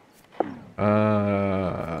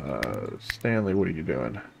 Stanley, what are you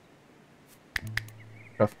doing?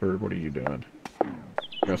 Cuthbert, what are you doing?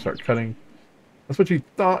 You're going to start cutting. That's what you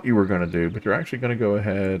thought you were going to do, but you're actually going to go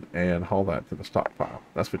ahead and haul that to the stockpile.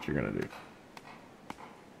 That's what you're going to do.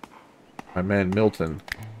 My man Milton.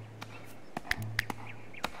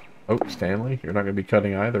 Oh, Stanley, you're not going to be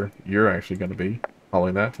cutting either. You're actually going to be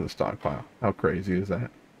hauling that to the stockpile. How crazy is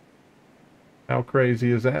that? How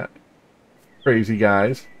crazy is that? Crazy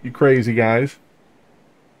guys. You crazy guys.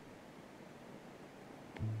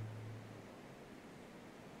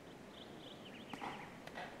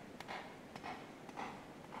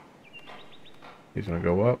 He's going to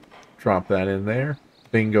go up. Drop that in there.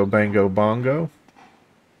 Bingo, bango, bongo.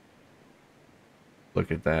 Look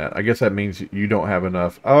at that. I guess that means you don't have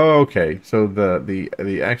enough. Oh, okay. So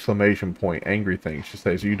the exclamation point angry thing just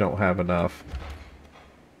says you don't have enough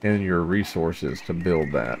in your resources to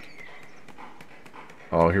build that.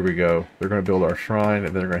 Oh, here we go. They're going to build our shrine,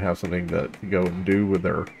 and they're going to have something to go and do with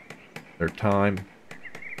their time.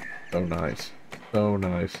 So nice. So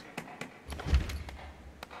nice.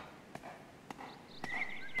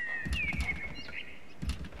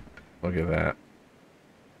 Look at that.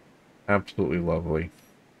 Absolutely lovely.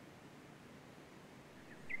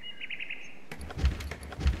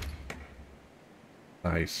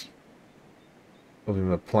 Nice. Building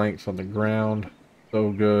the planks on the ground.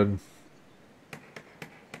 So good.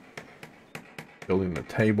 Building the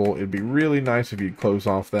table. It'd be really nice if you'd close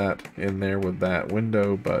off that in there with that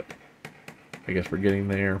window, but I guess we're getting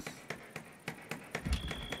there.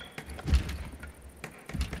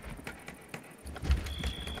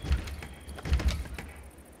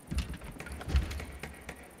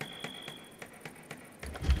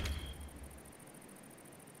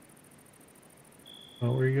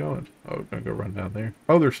 Oh, where are you going? Oh, we're gonna go run down there.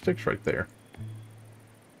 Oh, there's sticks right there.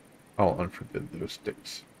 I'll unforbid those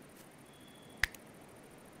sticks.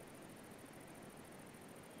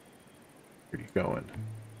 Where are you going?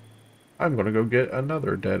 I'm gonna go get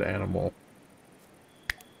another dead animal.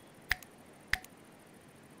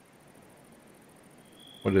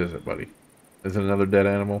 What is it, buddy? Is it another dead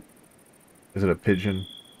animal? Is it a pigeon?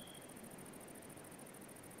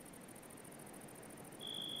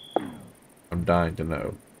 I'm dying to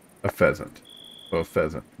know. A pheasant. So a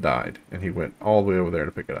pheasant died, and he went all the way over there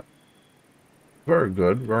to pick it up. Very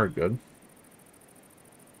good, very good.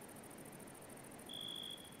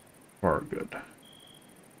 Very good.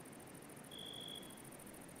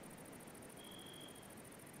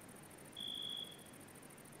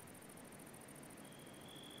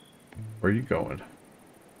 Where are you going?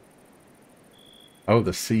 Oh,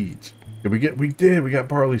 the seeds. Did we get? We did. We got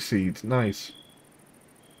barley seeds. Nice.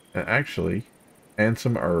 And actually, and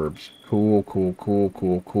some herbs. Cool, cool, cool,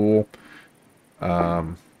 cool, cool.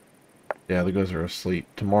 Yeah, the guys are asleep.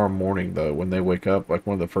 Tomorrow morning, though, when they wake up, like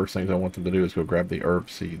one of the first things I want them to do is go grab the herb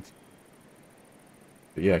seeds.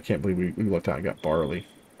 But yeah, I can't believe we looked out and got barley.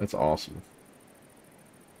 That's awesome.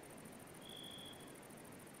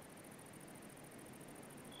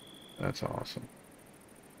 That's awesome.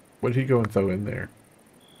 What did he go and throw in there?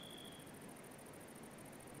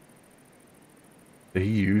 Did he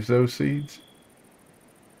use those seeds?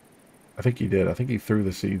 I think he did. I think he threw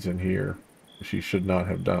the seeds in here, which he should not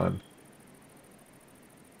have done.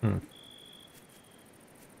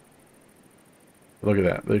 Look at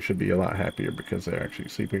that. They should be a lot happier because they're actually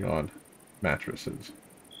sleeping on mattresses.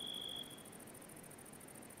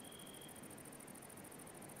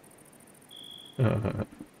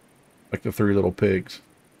 Like the three little pigs.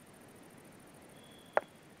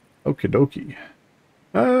 Okie dokie.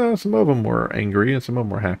 Some of them were angry and some of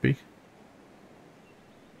them were happy.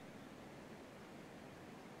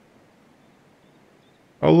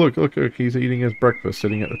 Oh, look, look, look. He's eating his breakfast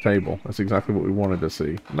sitting at the table. That's exactly what we wanted to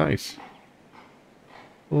see. Nice.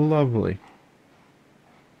 Lovely.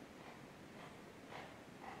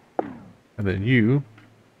 And then you,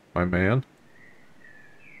 my man,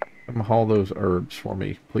 come haul those herbs for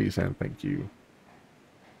me, please and thank you.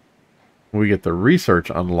 When we get the research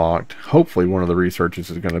unlocked, hopefully one of the researches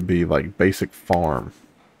is going to be like basic farm.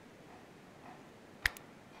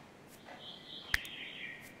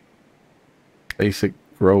 Basic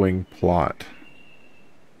growing plot.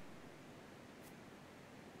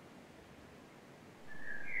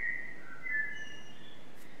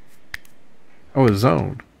 Oh, a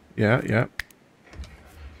zone. Yeah, yeah.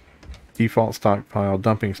 Default stockpile,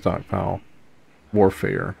 dumping stockpile,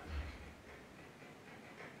 warfare.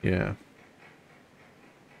 Yeah.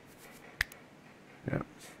 Yeah.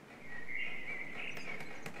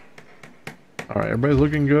 Alright, everybody's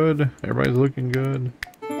looking good. Everybody's looking good.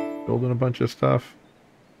 Building a bunch of stuff.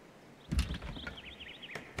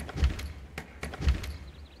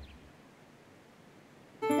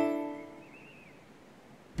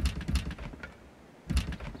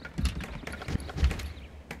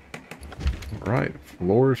 Alright,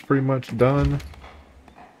 floor is pretty much done.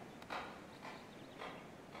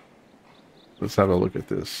 Let's have a look at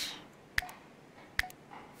this.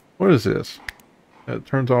 What is this? It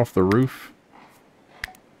turns off the roof.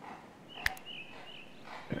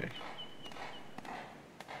 Okay.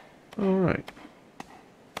 Alright.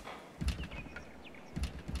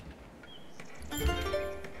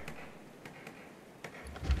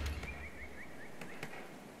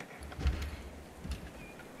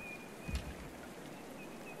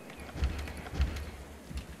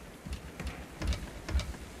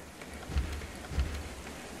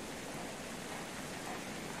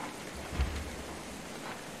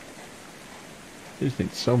 I just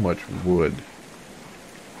need so much wood.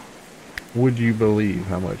 Would you believe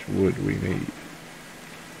how much wood we need?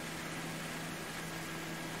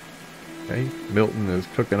 Okay, Milton is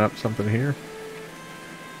cooking up something here.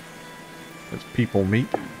 It's people meat.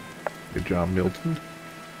 Good job, Milton.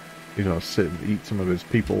 He's gonna sit and eat some of his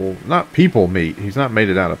people, not people meat. He's not made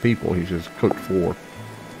it out of people. He's just cooked for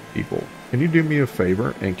people. Can you do me a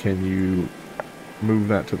favor and can you move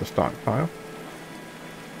that to the stockpile?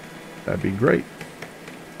 That'd be great.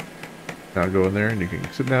 Now go in there and you can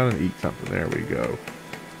sit down and eat something. There we go.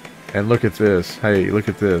 And look at this. Hey, look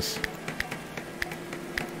at this.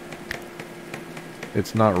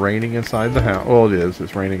 It's not raining inside the house. Well, it is.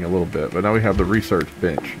 It's raining a little bit. But now we have the research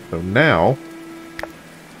bench. So now,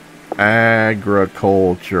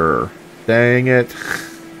 agriculture. Dang it.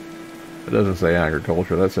 It doesn't say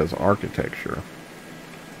agriculture. That says architecture.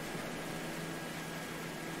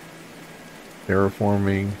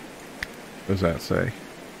 Terraforming. What does that say?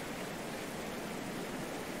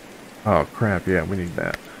 Oh, crap. Yeah, we need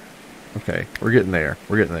that. Okay, we're getting there.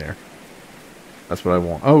 We're getting there. That's what I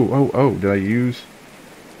want. Oh, did I use...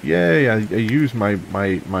 Yay, I used my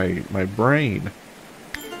brain.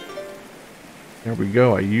 There we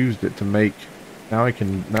go. I used it to make... Now I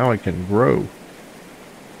can grow.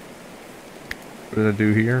 What did I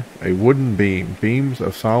do here? A wooden beam. Beams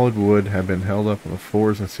of solid wood have been held up on the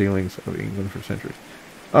floors and ceilings of England for centuries.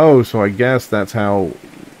 Oh, so I guess that's how...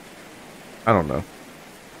 I don't know.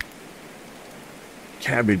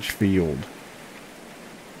 Cabbage field.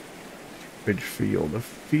 Cabbage field. A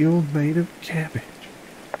field made of cabbage.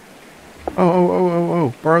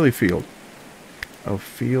 Oh. Barley field. A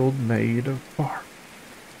field made of bark.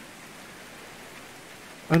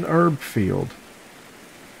 An herb field.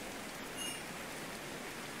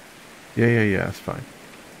 Yeah, that's fine.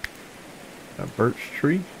 A birch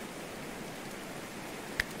tree.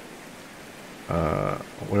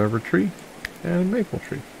 Whatever tree. And a maple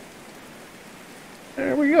tree.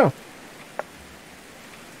 There we go.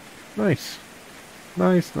 Nice.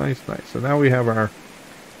 Nice. So now we have our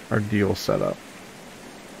deal set up.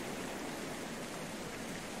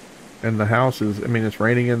 And the house is, I mean, it's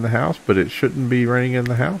raining in the house, but it shouldn't be raining in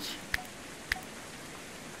the house.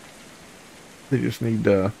 They just need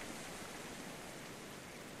oh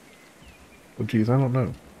geez, I don't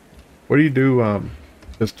know. What do you do,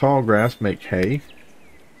 does tall grass make hay?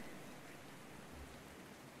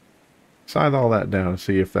 Scythe all that down and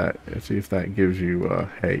see if that gives you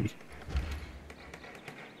hay.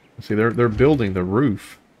 See, they're building the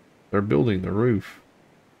roof. They're building the roof.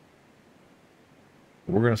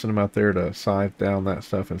 We're gonna send them out there to scythe down that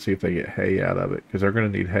stuff and see if they get hay out of it, because they're gonna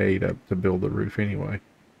need hay to build the roof anyway.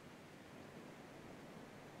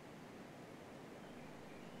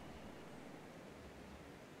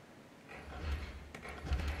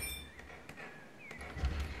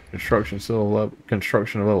 Construction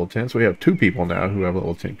of level 10. So we have 2 people now who have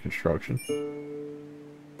level 10 construction.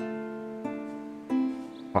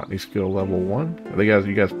 Botany skill level 1. Are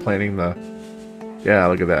you guys planting the... Yeah,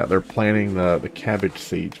 look at that. They're planting the cabbage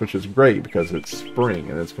seeds, which is great because it's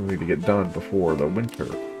spring and it's going to need to get done before the winter.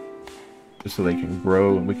 Just so they can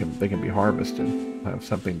grow and they can be harvested. Have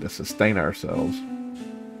something to sustain ourselves.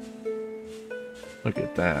 Look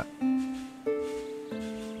at that.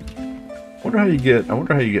 I wonder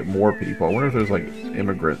how you get more people. I wonder if there's like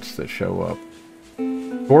immigrants that show up.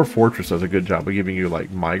 Dwarf Fortress does a good job of giving you like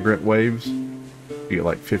migrant waves. You get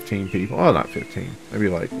like 15 people. Oh, not 15. Maybe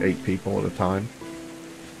like 8 people at a time.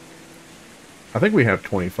 I think we have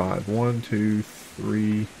 25. 1, 2,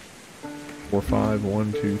 3, 4, 5.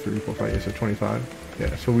 1, 2, 3, 4, 5. Yeah, so 25.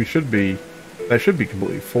 Yeah, so we should be... That should be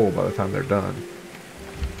completely full by the time they're done.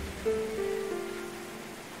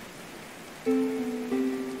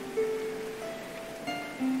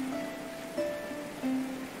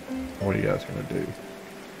 What are you guys going to do?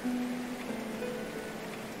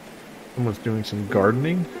 Someone's doing some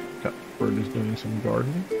gardening. Cuthbert is doing some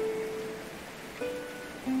gardening.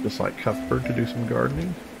 Just like Cuthbert to do some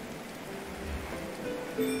gardening.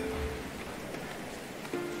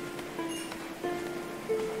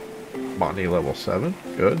 Botany level 7.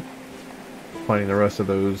 Good. Planting the rest of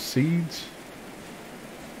those seeds.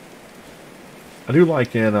 I do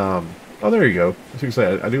like in... Oh, there you go. I was going to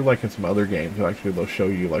say, I do like in some other games, actually they'll show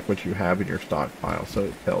you like what you have in your stockpile, so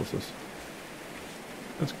it tells us.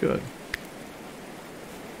 That's good.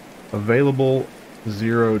 Available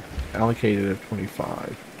 0, allocated of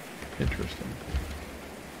 25. Interesting.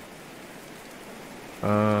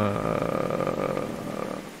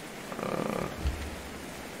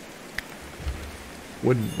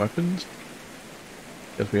 Wooden weapons.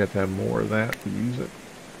 Guess we have to have more of that to use it.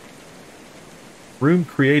 Room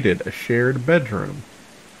created, a shared bedroom.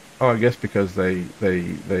 Oh, I guess because they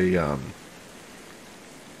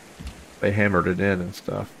hammered it in and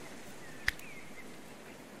stuff.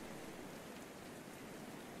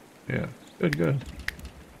 Yeah, good.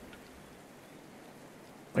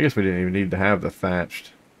 I guess we didn't even need to have the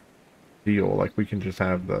thatched deal. Like, we can just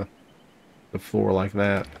have the floor like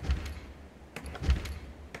that.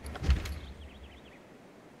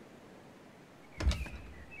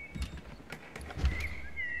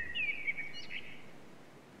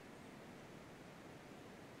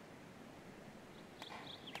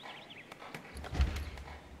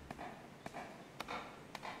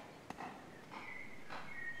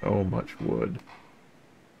 So much wood.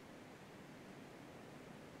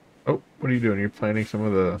 Oh, what are you doing? You're planting some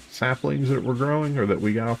of the saplings that we're growing or that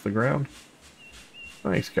we got off the ground?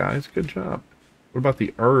 Nice, guys. Good job. What about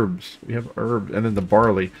the herbs? We have herbs. And then the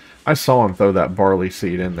barley. I saw him throw that barley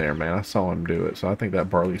seed in there, man. I saw him do it. So I think that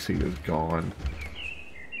barley seed is gone.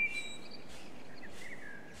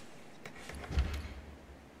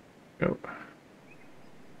 Go.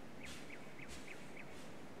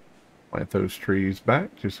 Plant those trees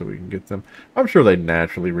back just so we can get them. I'm sure they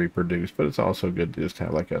naturally reproduce, but it's also good to just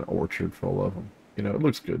have like an orchard full of them. You know, it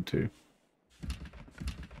looks good too.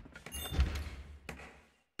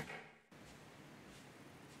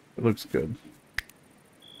 It looks good.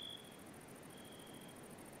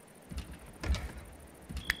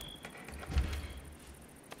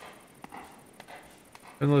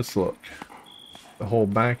 And let's look. The whole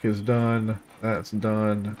back is done. That's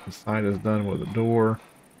done. The side is done with the door.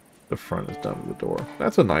 The front is done with the door.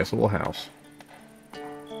 That's a nice little house.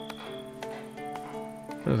 That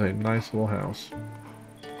is a nice little house.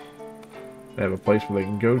 They have a place where they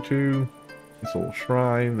can go to. This little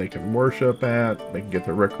shrine they can worship at. They can get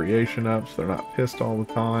their recreation up so they're not pissed all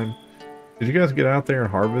the time. Did you guys get out there and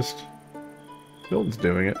harvest? Milton's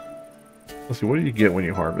doing it. Let's see, what do you get when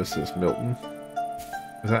you harvest this, Milton?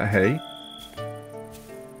 Is that hay?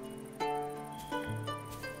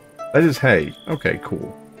 That is hay. Okay,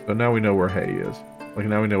 cool. So now we know where hay is. Like,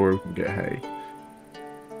 now we know where we can get hay.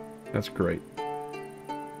 That's great.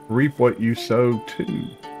 Reap what you sow too.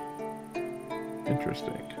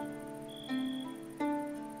 Interesting.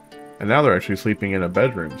 And now they're actually sleeping in a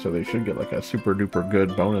bedroom, so they should get like a super duper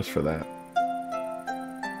good bonus for that.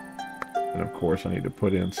 And of course I need to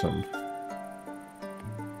put in some...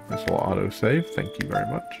 This will auto-save. Thank you very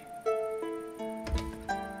much.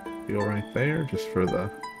 Feel right there, just for the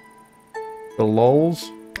lulz.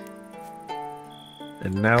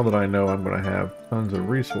 And now that I know I'm going to have tons of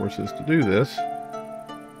resources to do this,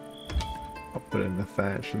 I'll put in the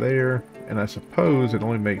thatch there. And I suppose it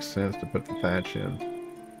only makes sense to put the thatch in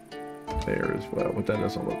there as well, but that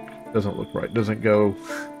doesn't look right. Doesn't go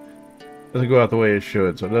out the way it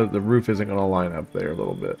should. So the roof isn't going to line up there a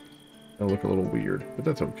little bit. It'll look a little weird, but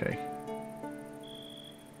that's okay.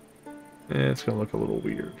 It's going to look a little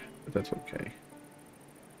weird, but that's okay.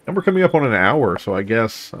 And we're coming up on an hour, so I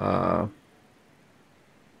guess we're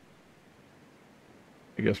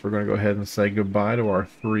going to go ahead and say goodbye to our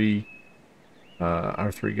three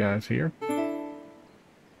guys here.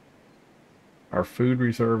 Our food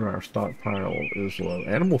reserve and our stockpile is low.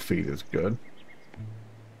 Animal feed is good.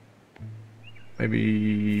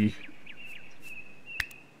 Maybe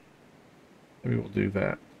we'll do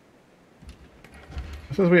that.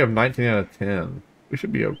 It says we have 19 out of 10. We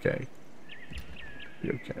should be okay.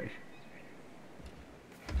 Be okay.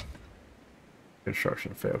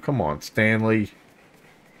 Construction fail. Come on, Stanley.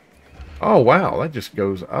 Oh wow, that just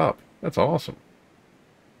goes up. That's awesome.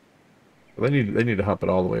 They need to hump it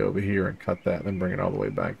all the way over here and cut that and then bring it all the way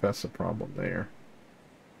back. That's the problem there.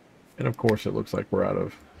 And of course it looks like we're out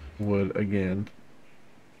of wood again.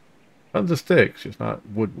 Tons of sticks, just not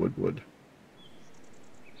wood.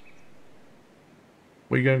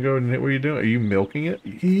 Where you gonna go and what are you doing? Are you milking it?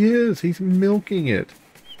 He is, he's milking it.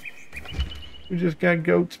 We just got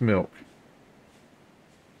goat's milk.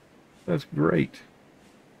 That's great.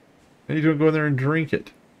 And he's gonna go in there and drink it.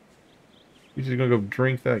 He's just gonna go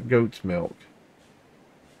drink that goat's milk.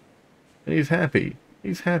 And he's happy.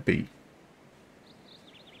 He's happy.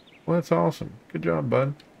 Well, that's awesome. Good job,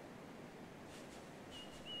 bud.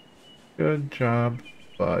 Good job,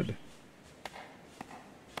 bud.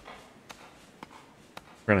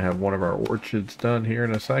 We're gonna have one of our orchards done here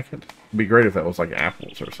in a second. It'd be great if that was like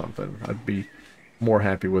apples or something. I'd be more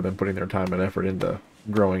happy with them putting their time and effort into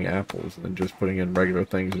growing apples than just putting in regular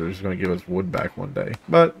things that are just gonna give us wood back one day.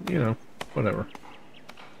 But, you know, whatever.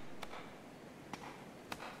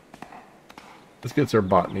 This gets our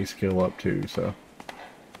botany skill up too, so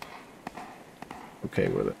okay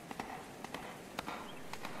with it.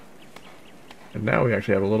 And now we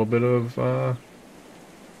actually have a little bit of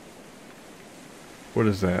what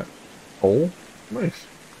is that? Coal? Nice.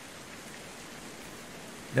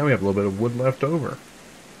 Now we have a little bit of wood left over.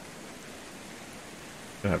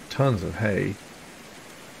 We have tons of hay.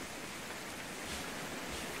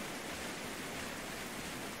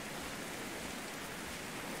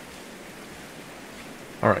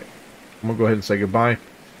 Alright, I'm going to go ahead and say goodbye.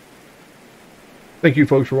 Thank you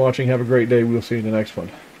folks for watching. Have a great day. We'll see you in the next one.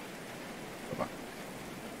 Bye-bye.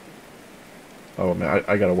 Oh man,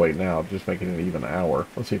 I got to wait now. Just making it an even hour.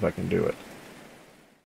 Let's see if I can do it.